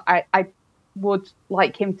that, but I would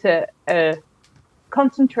like him to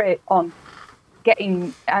concentrate on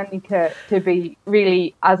getting Annika to be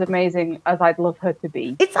really as amazing as I'd love her to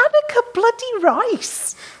be. It's Annika bloody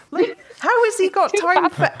Rice. Like, how has he got time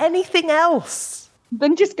for anything else?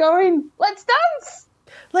 Then just going, let's dance!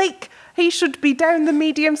 Like, he should be down the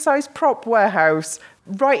medium-sized prop warehouse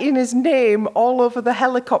writing his name all over the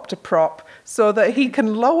helicopter prop so that he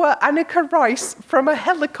can lower Annika Rice from a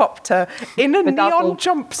helicopter in a neon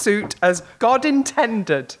jumpsuit as God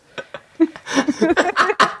intended.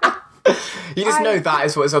 You just know that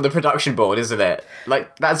is what's on the production board, isn't it?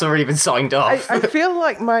 Like, that's already been signed off. I feel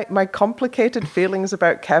like my complicated feelings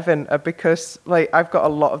about Kevin are because, like, I've got a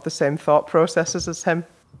lot of the same thought processes as him.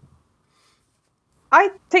 I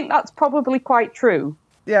think that's probably quite true.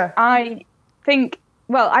 Yeah. I think,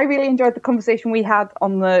 well, I really enjoyed the conversation we had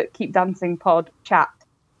on the Keep Dancing pod chat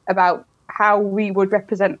about how we would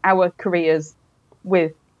represent our careers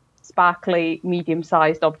with sparkly,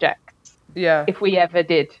 medium-sized objects. Yeah. If we ever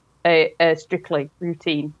did a Strictly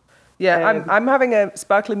routine. Yeah, I'm having a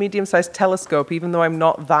sparkly medium-sized telescope, even though I'm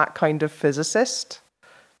not that kind of physicist.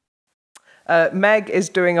 Meg is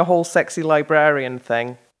doing a whole sexy librarian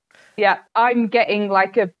thing. Yeah, I'm getting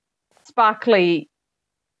like a sparkly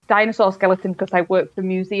dinosaur skeleton because I work for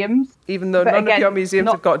museums. Even though none of your museums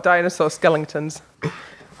have got dinosaur skeletons.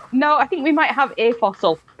 No, I think we might have a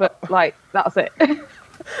fossil, but like, that's it.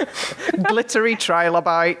 Glittery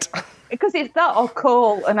trilobite. Because it's that or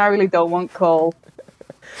coal, and I really don't want coal.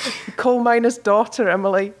 Coal miner's daughter,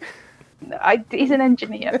 Emily. He's an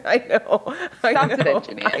engineer. I know. Dad's an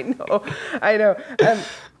engineer. I know.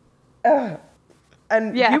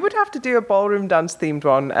 And yeah. You would have to do a ballroom dance themed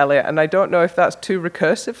one, Elliot, and I don't know if that's too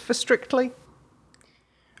recursive for Strictly.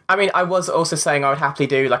 I mean, I was also saying I would happily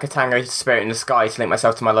do like a Tango Spirit in the Sky to link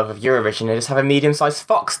myself to my love of Eurovision and just have a medium-sized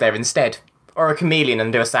fox there instead. Or a chameleon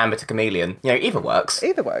and do a samba to chameleon. You know, either works.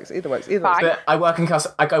 Either works. But I work in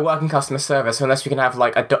customer service, so unless we can have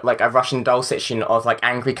like a Russian dulcition of like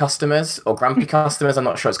angry customers or grumpy customers, I'm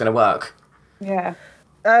not sure it's going to work. Yeah.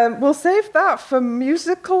 We'll save that for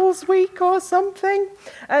musicals week or something.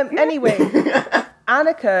 Anyway,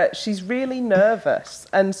 Annika, she's really nervous,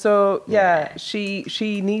 and so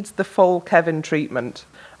she needs the full Kevin treatment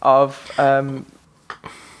of.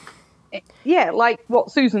 Yeah, like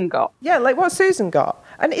what Susan got. Yeah, like what Susan got.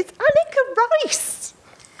 And it's Annika Rice!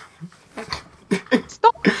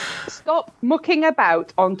 Stop mucking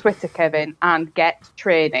about on Twitter, Kevin, and get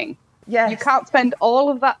training. Yes. You can't spend all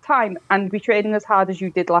of that time and be training as hard as you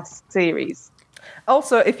did last series.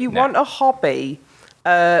 Also, if you want a hobby,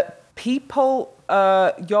 people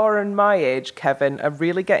your and my age, Kevin, are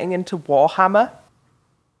really getting into Warhammer.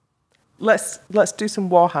 Let's do some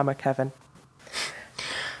Warhammer, Kevin.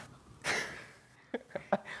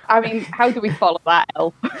 I mean, how do we follow that,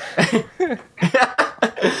 Elle?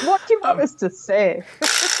 What do you want us to say?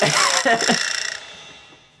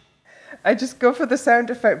 I just go for the sound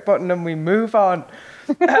effect button and we move on.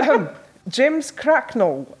 James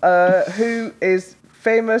Cracknell, who is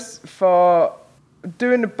famous for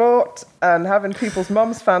doing a boat and having people's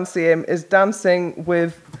mums fancy him, is dancing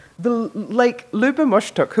with Luba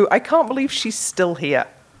Mushtuk, who I can't believe she's still here.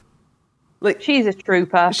 She's a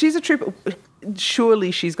trooper. She's a trooper.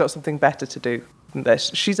 Surely she's got something better to do than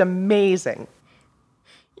this. She's amazing.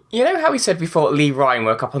 You know how we said before Lee Ryan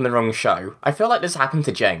woke up on the wrong show? I feel like this happened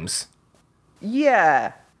to James.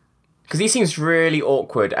 Yeah. Because he seems really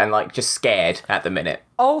awkward and, just scared at the minute.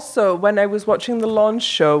 Also, when I was watching the launch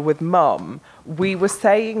show with Mum, we were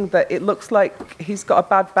saying that it looks like he's got a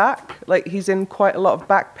bad back. Like, he's in quite a lot of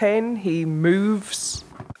back pain. He moves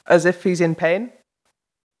as if he's in pain.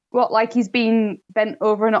 What, like he's been bent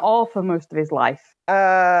over and all for most of his life?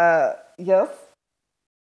 Yes.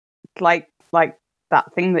 Like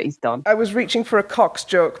that thing that he's done. I was reaching for a Cox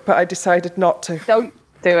joke, but I decided not to. Don't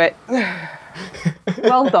do it.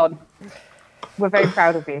 Well done. We're very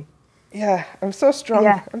proud of you. Yeah, I'm so strong.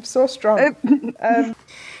 Yeah. I'm so strong.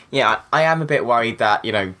 Yeah, I am a bit worried that,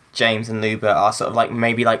 James and Luba are sort of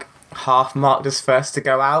maybe half marked as first to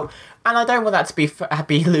go out. And I don't want that to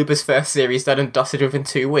be Luba's first series done and dusted within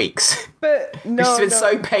 2 weeks. But no, she's been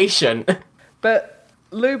so patient. But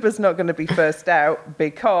Luba's not going to be first out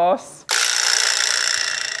because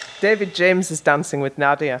David James is dancing with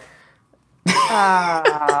Nadia.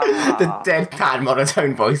 The deadpan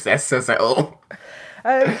monotone voice there says it all.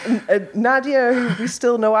 Nadia, who we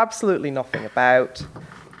still know absolutely nothing about.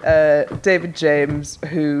 David James,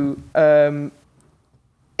 who,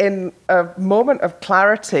 in a moment of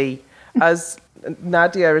clarity, as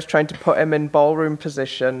Nadia is trying to put him in ballroom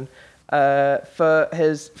position for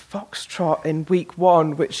his foxtrot in week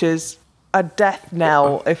 1, which is a death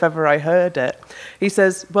knell if ever I heard it. He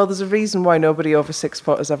says, well, there's a reason why nobody over 6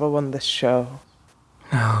 foot has ever won this show.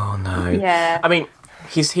 Oh, no. Yeah. I mean,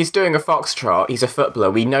 he's doing a foxtrot. He's a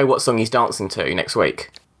footballer. We know what song he's dancing to next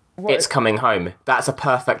week. What? It's Coming Home. That's a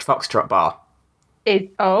perfect foxtrot bar.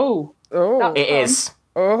 Oh. It is.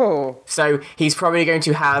 Oh. So he's probably going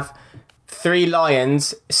to have 3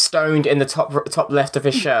 lions stoned in the top left of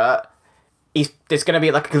his shirt. There's going to be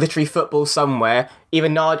a glittery football somewhere. Either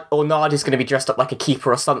Nard is going to be dressed up like a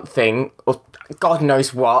keeper or something, or God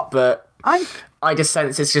knows what, but I just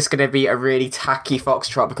sense it's just going to be a really tacky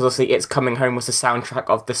foxtrot because obviously It's Coming Home was the soundtrack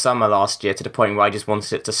of the summer last year to the point where I just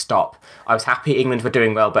wanted it to stop. I was happy England were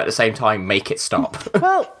doing well, but at the same time, make it stop.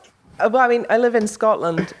 Well, I mean, I live in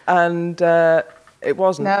Scotland and it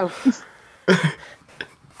wasn't. No.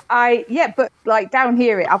 But down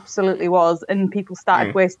here it absolutely was, and people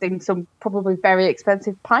started wasting some probably very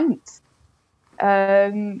expensive pints,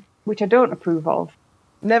 which I don't approve of.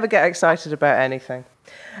 Never get excited about anything.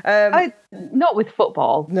 Not with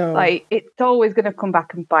football. No. It's always going to come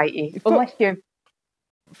back and bite you, unless you're...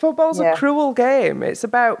 Football's a cruel game. It's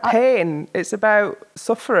about pain. It's about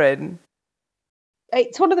suffering.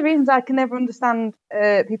 It's one of the reasons I can never understand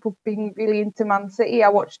people being really into Man City. I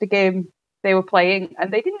watched a game they were playing,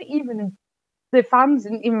 and the fans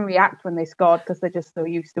didn't even react when they scored because they're just so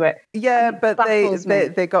used to it. Yeah, but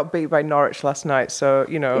they got beat by Norwich last night, so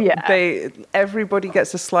everybody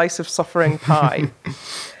gets a slice of suffering pie.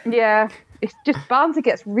 Yeah, it's just Barnsley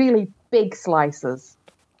gets really big slices.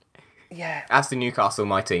 Yeah, as the Newcastle,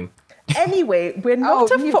 my team. Anyway, we're not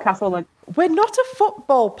we're not a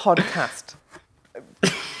football podcast.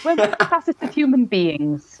 We're multifaceted human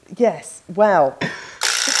beings. Yes, well.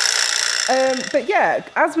 But yeah,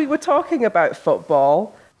 as we were talking about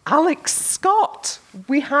football, Alex Scott,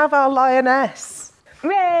 we have our lioness.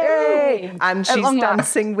 Yay! And she's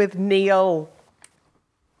dancing with Neil.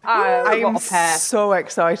 I'm so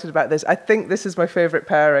excited about this. I think this is my favourite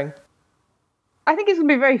pairing. I think it's going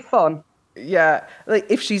to be very fun. Yeah,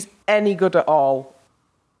 if she's any good at all.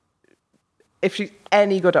 If she's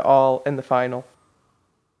any good at all in the final.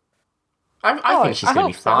 I think she's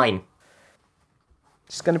going to be fine.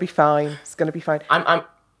 She's going to be fine. It's going to be fine.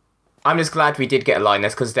 I'm just glad we did get a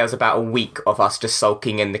lioness because there was about a week of us just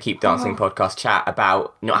sulking in the Keep Dancing podcast chat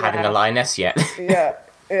about not having a lioness yet. Yeah.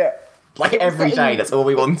 Every day, that's all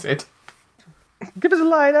we wanted. Give us a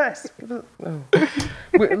lioness. The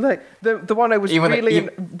one I was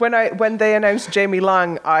when they announced Jamie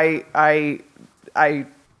Lang, I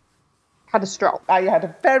had a stroke. I had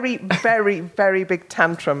a very, very, very big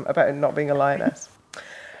tantrum about it not being a lioness.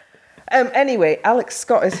 Anyway, Alex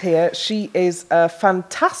Scott is here. She is a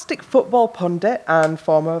fantastic football pundit and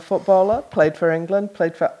former footballer, played for England,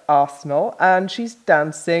 played for Arsenal, and she's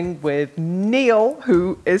dancing with Neil,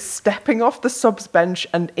 who is stepping off the subs bench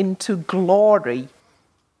and into glory.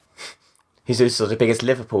 He's also the biggest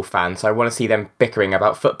Liverpool fan, so I want to see them bickering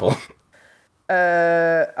about football.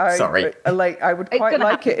 Sorry. I would quite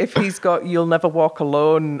like it if he's got "You'll Never Walk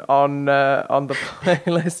Alone" on the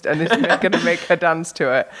playlist and is going to make her dance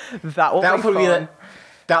to it. That'll probably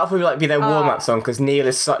be their warm-up song, because Neil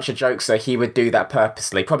is such a jokester. He would do that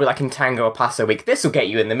purposely, probably like in Tango or Paso Week. This will get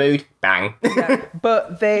you in the mood. Bang. Yeah,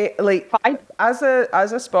 but they as a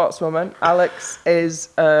sportswoman, Alex is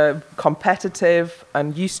competitive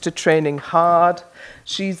and used to training hard.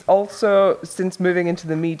 She's also, since moving into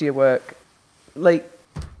the media work,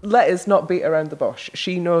 let us not beat around the bush.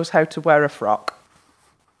 She knows how to wear a frock.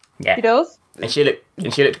 Yeah, She does. and she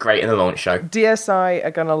looked great in the launch show. DSI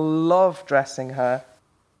are gonna love dressing her.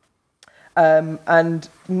 And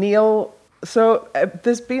Neil. So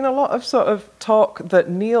there's been a lot of sort of talk that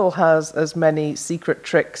Neil has as many secret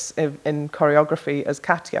tricks in choreography as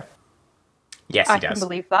Katya. Yes, he I does. can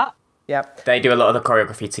believe that. Yeah. They do a lot of the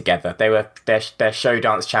choreography together. They're show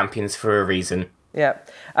dance champions for a reason. Yeah.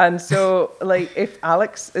 And so, if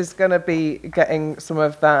Alex is going to be getting some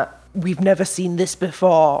of that "we've never seen this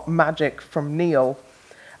before" magic from Neil,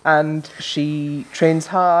 and she trains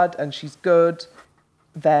hard and she's good,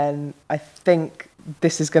 then I think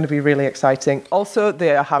this is going to be really exciting. Also,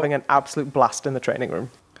 they are having an absolute blast in the training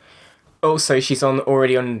room. Also, she's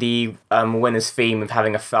already on the winner's theme of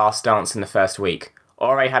having a fast dance in the first week.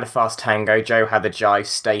 Ore had a fast tango, Joe had the jive,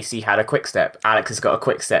 Stacey had a quick step, Alex has got a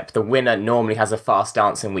quick step. The winner normally has a fast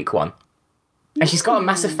dance in week 1. And she's got a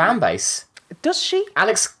massive fan base. Does she?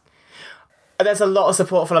 Alex, there's a lot of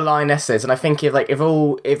support for the Lionesses, and I think if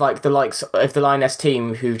the Lioness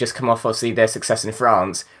team, who've just come off obviously their success in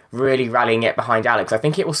France, really rallying it behind Alex, I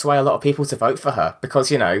think it will sway a lot of people to vote for her, because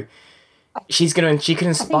she can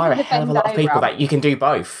inspire a hell of a lot of people that you can do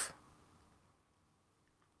both.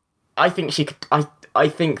 I think she could. I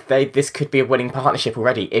think this could be a winning partnership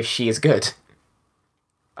already if she is good.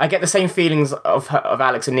 I get the same feelings of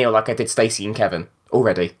Alex and Neil like I did Stacey and Kevin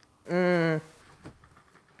already.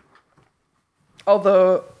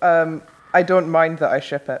 Although I don't mind that I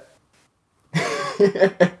ship it.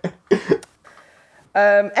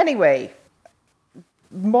 Anyway,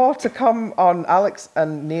 more to come on Alex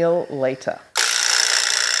and Neil later.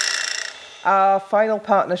 Our final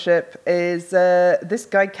partnership is this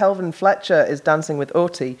guy, Kelvin Fletcher, is dancing with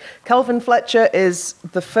Oti. Kelvin Fletcher is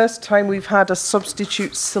the first time we've had a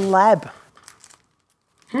substitute celeb.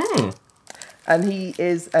 And he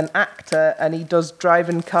is an actor, and he does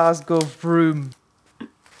driving cars go vroom.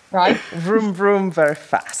 Right. Vroom, vroom, very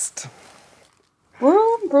fast.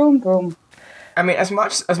 Vroom, vroom, vroom. I mean, as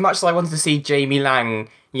much as I wanted to see Jamie Lang,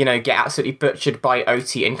 get absolutely butchered by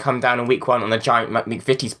Oti and come down in week 1 on a giant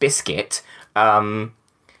McVitie's biscuit, dunked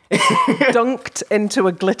into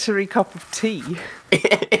a glittery cup of tea.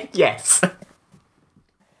 Yes.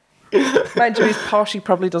 Mind you, he's posh, he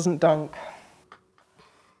probably doesn't dunk.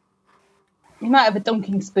 You might have a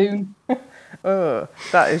dunking spoon. Oh,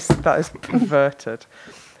 that is perverted.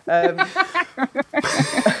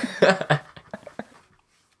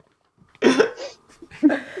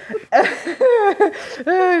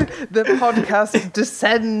 The podcast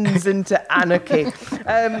descends into anarchy.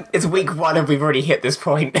 It's week 1 and we've already hit this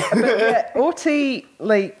point. Oti,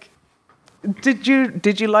 did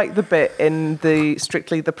you like the bit in the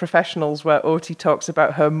Strictly the Professionals where Oti talks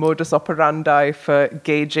about her modus operandi for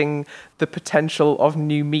gauging the potential of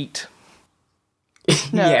new meat?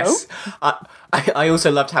 No. Yes. I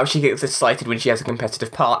also loved how she gets excited when she has a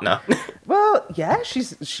competitive partner. Well, yeah,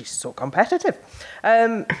 she's so competitive.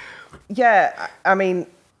 Yeah, I mean,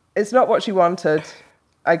 it's not what she wanted.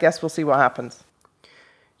 I guess we'll see what happens.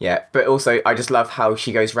 Yeah, but also I just love how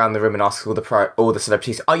she goes around the room and asks all the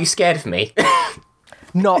celebrities, "Are you scared of me?"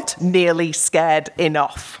 Not nearly scared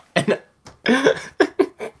enough.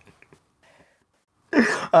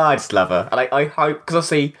 I just love her. And I hope, because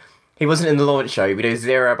obviously he wasn't in the launch show, we know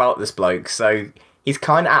zero about this bloke, so he's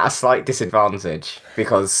kind of at a slight disadvantage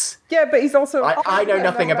because... Yeah, but he's also... I know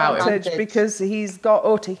nothing about him. Because he's got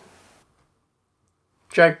Oti.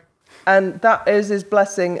 True. And that is his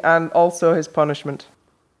blessing and also his punishment.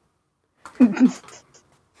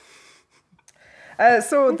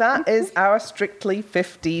 So that is our Strictly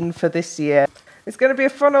 15 for this year. It's going to be a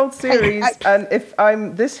fun old series, and if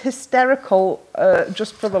I'm this hysterical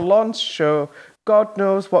just for the launch show, God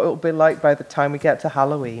knows what it'll be like by the time we get to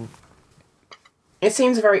Halloween. It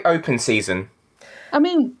seems a very open season. I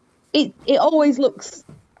mean, it always looks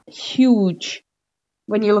huge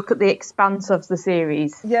when you look at the expanse of the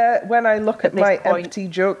series. Yeah, when I look at my point. empty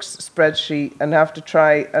jokes spreadsheet and have to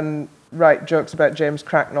try and write jokes about James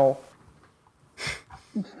Cracknell.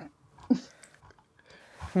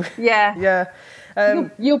 Yeah. Yeah.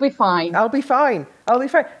 You'll be fine. I'll be fine. Oh,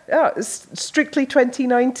 it's strictly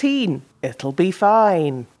 2019. It'll be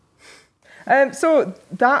fine. So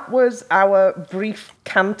that was our brief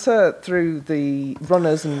canter through the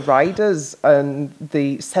runners and riders and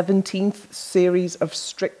the 17th series of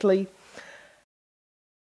Strictly.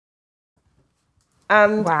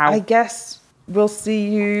 And Wow. I guess we'll see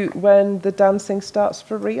you when the dancing starts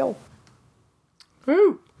for real.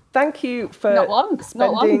 Woo! Thank you for Not long.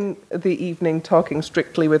 spending the evening talking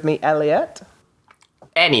Strictly with me, Elliot.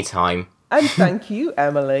 Anytime. And thank you,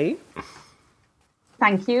 Emily.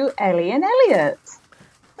 Thank you, Ellie and Elliot.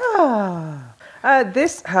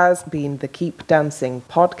 This has been the Keep Dancing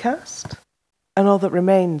podcast. And all that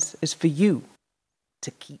remains is for you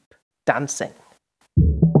to keep dancing.